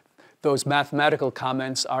how those mathematical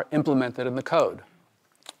comments are implemented in the code.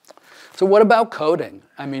 So what about coding?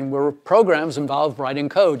 Where programs involve writing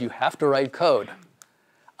code, you have to write code.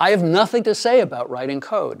 I have nothing to say about writing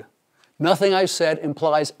code. Nothing I've said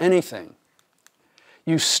implies anything.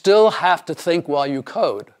 You still have to think while you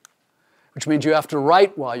code, which means you have to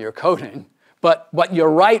write while you're coding. But what you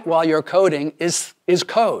write while you're coding is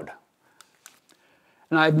code.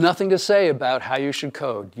 And I have nothing to say about how you should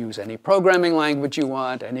code. Use any programming language you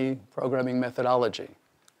want, any programming methodology.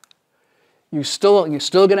 You're still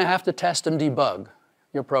going to have to test and debug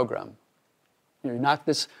your program.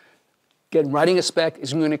 Writing a spec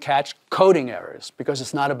isn't going to catch coding errors because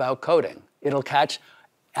it's not about coding. It'll catch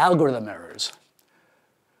algorithm errors.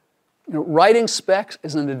 Writing specs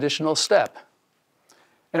is an additional step.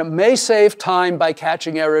 And it may save time by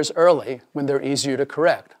catching errors early when they're easier to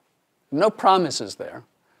correct. No promises there.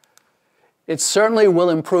 It certainly will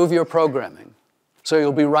improve your programming, so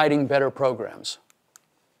you'll be writing better programs.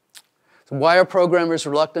 So why are programmers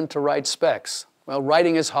reluctant to write specs? Well,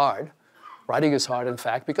 writing is hard. Writing is hard, in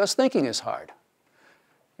fact, because thinking is hard.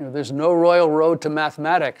 There's no royal road to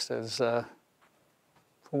mathematics, as who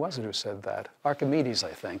was it who said that? Archimedes,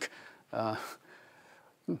 I think.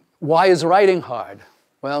 Why is writing hard?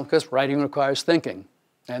 Well, because writing requires thinking,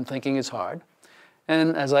 and thinking is hard.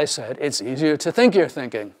 And as I said, it's easier to think you're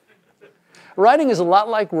thinking. Writing is a lot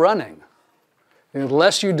like running. The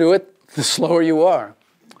less you do it, the slower you are.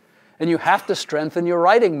 And you have to strengthen your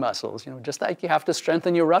writing muscles, just like you have to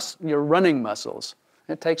strengthen your running muscles.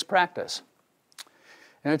 It takes practice.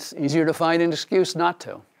 And it's easier to find an excuse not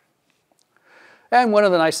to. And one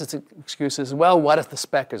of the nicest excuses is, well, what if the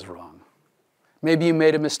spec is wrong? Maybe you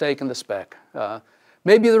made a mistake in the spec.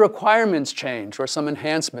 Maybe the requirements change or some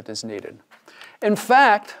enhancement is needed. In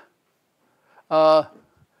fact, and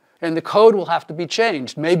the code will have to be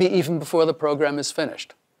changed, maybe even before the program is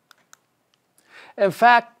finished. In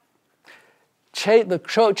fact, changing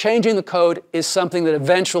the code is something that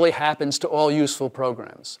eventually happens to all useful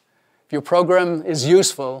programs. If your program is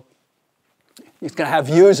useful, it's going to have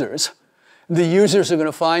users. The users are going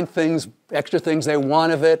to find extra things they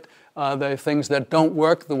want of it. There are things that don't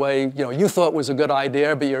work the way you thought was a good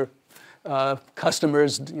idea, but your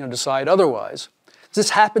customers decide otherwise.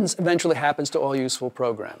 This eventually happens to all useful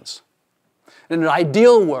programs. In an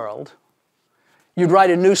ideal world, you'd write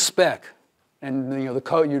a new spec, and the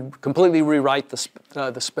code, you'd completely rewrite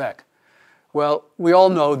the spec. Well, we all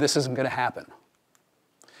know this isn't going to happen.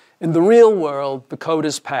 In the real world, the code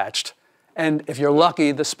is patched, and if you're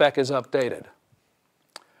lucky, the spec is updated.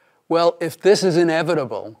 Well, if this is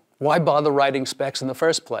inevitable, why bother writing specs in the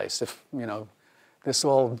first place? If this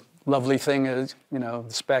all lovely thing is, the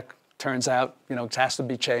spec turns out, it has to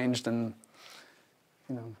be changed, and,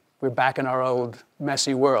 we're back in our old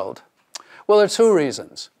messy world? Well, there are two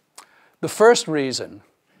reasons. The first reason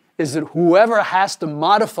is that whoever has to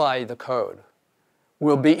modify the code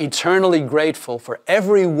will be eternally grateful for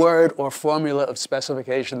every word or formula of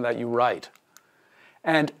specification that you write.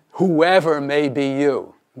 And whoever may be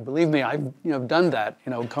you. Believe me, I've done that,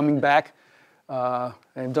 coming back. I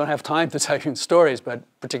don't have time to tell you stories, but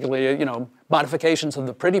particularly, modifications of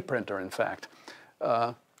the pretty printer, in fact.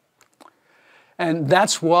 And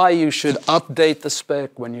that's why you should update the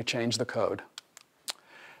spec when you change the code.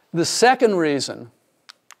 The second reason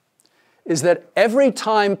is that every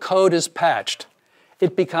time code is patched,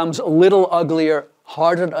 it becomes a little uglier,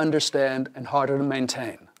 harder to understand, and harder to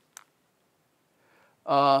maintain.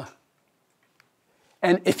 But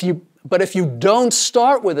if you don't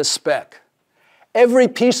start with a spec, every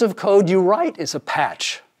piece of code you write is a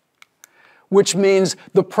patch, which means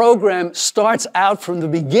the program starts out from the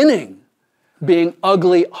beginning being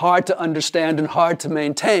ugly, hard to understand, and hard to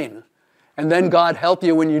maintain. And then God help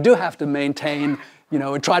you when you do have to maintain,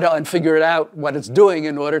 and try to figure it out what it's doing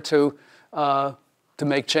in order to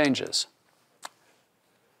make changes.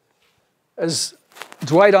 As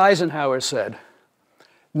Dwight Eisenhower said,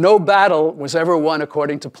 no battle was ever won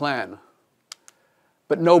according to plan,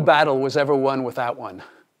 but no battle was ever won without one.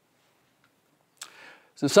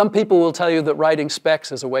 So some people will tell you that writing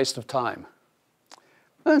specs is a waste of time.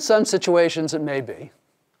 In some situations, it may be.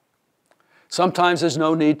 Sometimes there's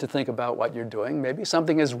no need to think about what you're doing. Maybe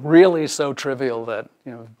something is really so trivial that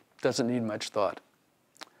doesn't need much thought.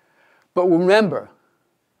 But remember,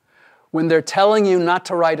 when they're telling you not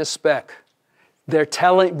to write a spec, they're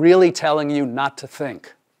really telling you not to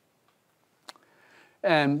think.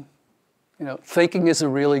 And thinking is a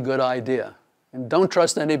really good idea. And don't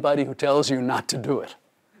trust anybody who tells you not to do it.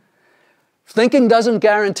 Thinking doesn't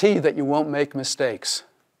guarantee that you won't make mistakes.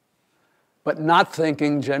 But not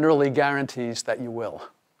thinking generally guarantees that you will.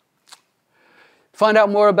 Find out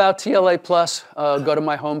more about TLA Plus, go to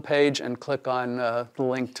my homepage and click on the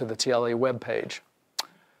link to the TLA webpage.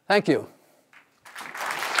 Thank you.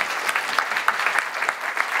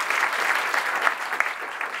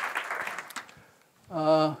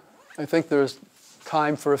 I think there's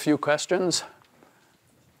time for a few questions.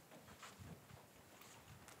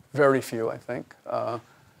 Very few, I think.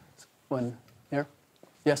 One here?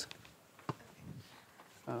 Yes?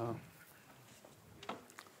 I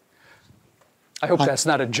hope that's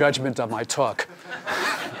not a judgment on my talk.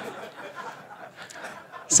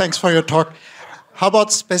 Thanks for your talk. How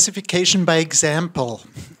about specification by example?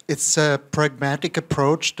 It's a pragmatic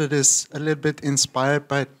approach that is a little bit inspired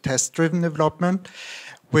by test-driven development,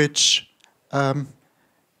 which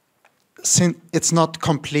it's not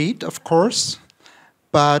complete, of course,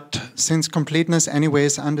 but since completeness anyway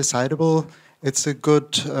is undecidable, it's a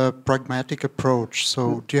good pragmatic approach.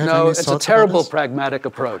 So do you have any thoughts? No, it's a terrible pragmatic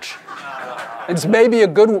approach. It's maybe a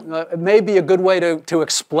good way to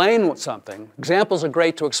explain something. Examples are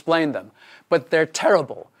great to explain them, but they're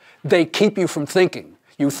terrible. They keep you from thinking.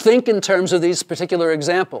 You think in terms of these particular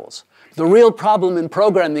examples. The real problem in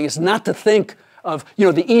programming is not to think of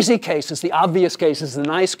the easy cases, the obvious cases, the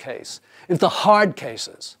nice case. It's the hard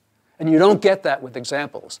cases. And you don't get that with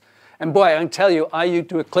examples. And boy, I can tell you, I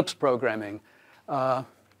do Eclipse programming.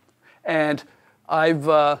 And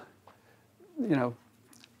I've,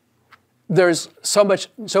 there's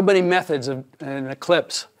so many methods in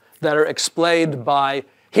Eclipse that are explained by,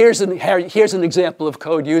 here's an example of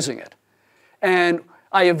code using it. And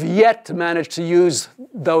I have yet to manage to use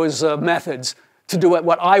those methods to do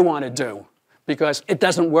what I want to do, because it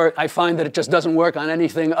doesn't work. I find that it just doesn't work on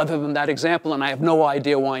anything other than that example, and I have no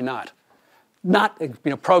idea why not.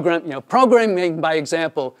 Programming by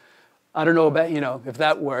example, I don't know about, if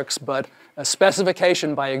that works, but a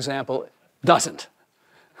specification by example doesn't.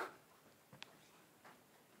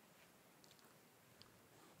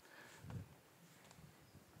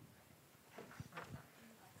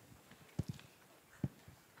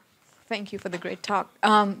 Thank you for the great talk.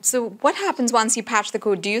 So what happens once you patch the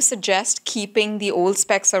code? Do you suggest keeping the old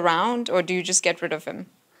specs around, or do you just get rid of them?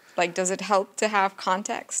 Like, does it help to have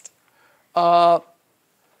context? Well,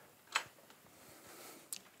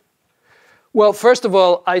 first of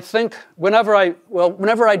all, I think whenever I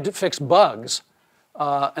fix bugs,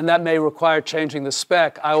 and that may require changing the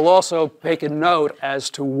spec, I will also make a note as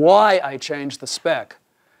to why I changed the spec,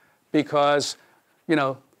 because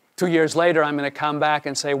 2 years later, I'm going to come back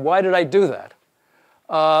and say, why did I do that?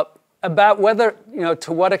 About whether,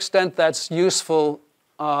 to what extent that's useful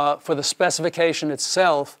for the specification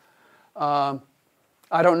itself,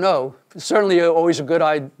 I don't know. It's certainly always a good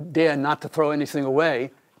idea not to throw anything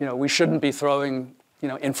away. We shouldn't be throwing,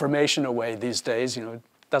 information away these days. It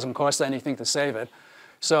doesn't cost anything to save it.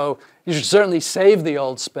 So you should certainly save the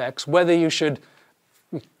old specs. Whether you should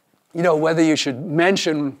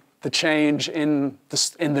mention the change in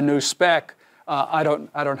the new spec, I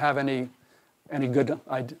don't have any good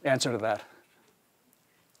answer to that.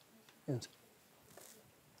 Yes.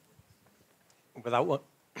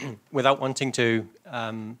 Without wanting to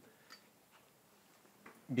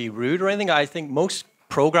be rude or anything, I think most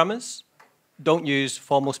programmers don't use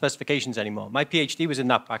formal specifications anymore. My PhD was in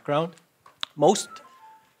that background. Most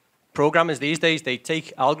programmers these days, they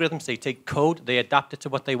take algorithms, they take code, they adapt it to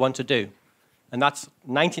what they want to do. And that's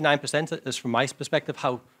 99% is, from my perspective,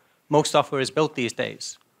 how most software is built these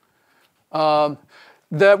days. It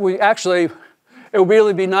would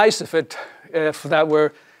really be nice if it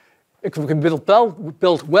could be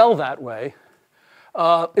built well that way.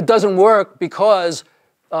 It doesn't work because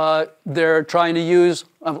they're trying to use,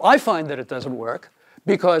 I find that it doesn't work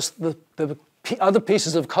because the other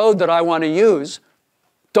pieces of code that I want to use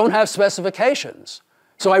don't have specifications.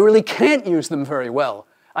 So I really can't use them very well.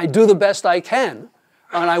 I do the best I can,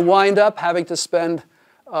 and I wind up having to spend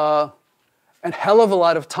a hell of a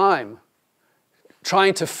lot of time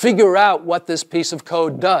trying to figure out what this piece of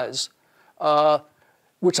code does,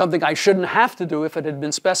 which is something I shouldn't have to do if it had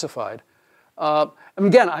been specified. And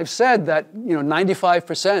again, I've said that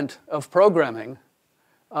 95% of programming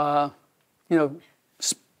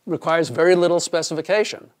requires very little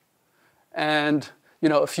specification, and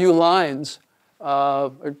a few lines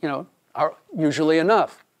are usually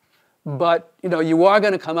enough. But you are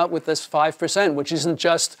going to come up with this 5%, which isn't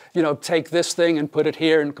just take this thing and put it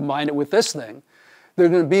here and combine it with this thing. There's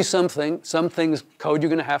going to be some things code you're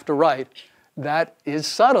going to have to write that is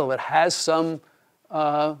subtle. It has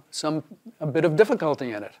a bit of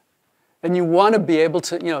difficulty in it, and you want to be able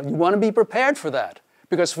to you want to be prepared for that,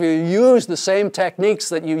 because if you use the same techniques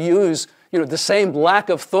that you use, the same lack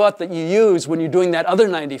of thought that you use when you're doing that other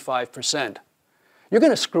 95%, you're going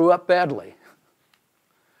to screw up badly.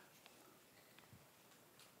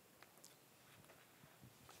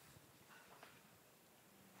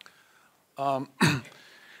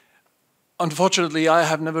 Unfortunately, I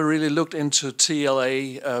have never really looked into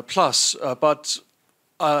TLA plus, but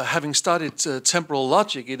having studied temporal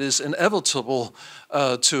logic, it is inevitable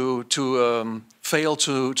to fail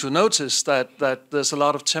to notice that there's a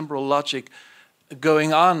lot of temporal logic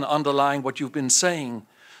going on underlying what you've been saying.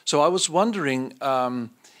 So I was wondering, have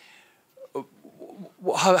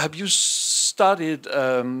you studied,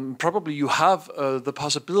 probably you have the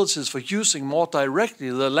possibilities for using more directly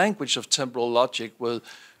the language of temporal logic with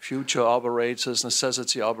future operators,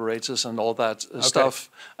 necessity operators, and all that stuff.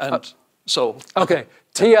 And Okay,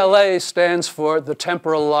 TLA stands for the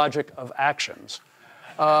temporal logic of actions.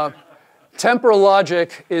 Temporal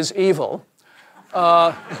logic is evil.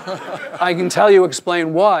 I can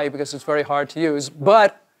explain why, because it's very hard to use,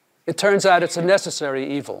 but it turns out it's a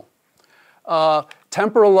necessary evil.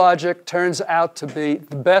 Temporal logic turns out to be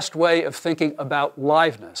the best way of thinking about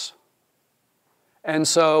liveness. And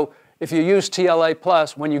so if you use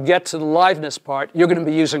TLA+, when you get to the liveness part, you're going to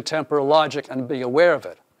be using temporal logic and be aware of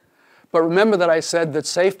it. But remember that I said that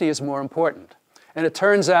safety is more important. And it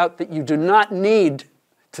turns out that you do not need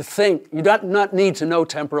to think, you do not need to know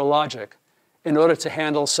temporal logic in order to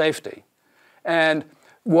handle safety. And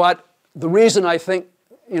the reason I think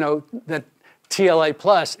that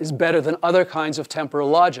TLA+ is better than other kinds of temporal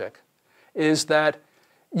logic is that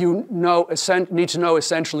you need to know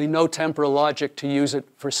essentially no temporal logic to use it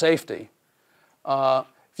for safety. If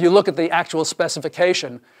you look at the actual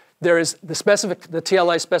specification, there is the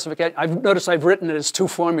TLA specification. I've noticed I've written it as two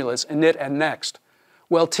formulas, init and next.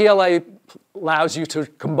 Well, TLA allows you to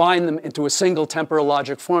combine them into a single temporal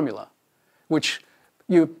logic formula, which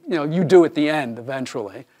you do at the end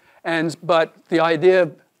eventually. But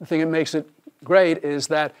the thing that makes it great is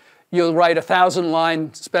that you'll write a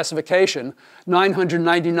 1,000-line specification.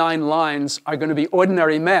 999 lines are going to be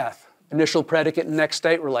ordinary math, initial predicate and next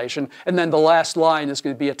state relation, and then the last line is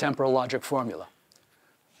going to be a temporal logic formula.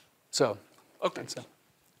 So, okay.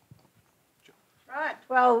 Right,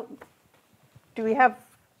 well, do we have,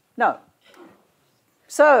 no.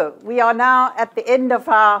 So we are now at the end of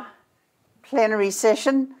our plenary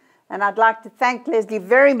session, and I'd like to thank Leslie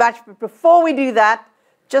very much. But before we do that,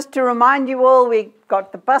 just to remind you all, we've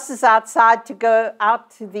got the buses outside to go out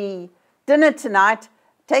to the dinner tonight.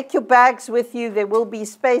 Take your bags with you. There will be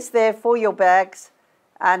space there for your bags.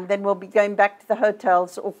 And then we'll be going back to the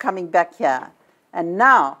hotels or coming back here. And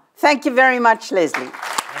now, thank you very much, Leslie.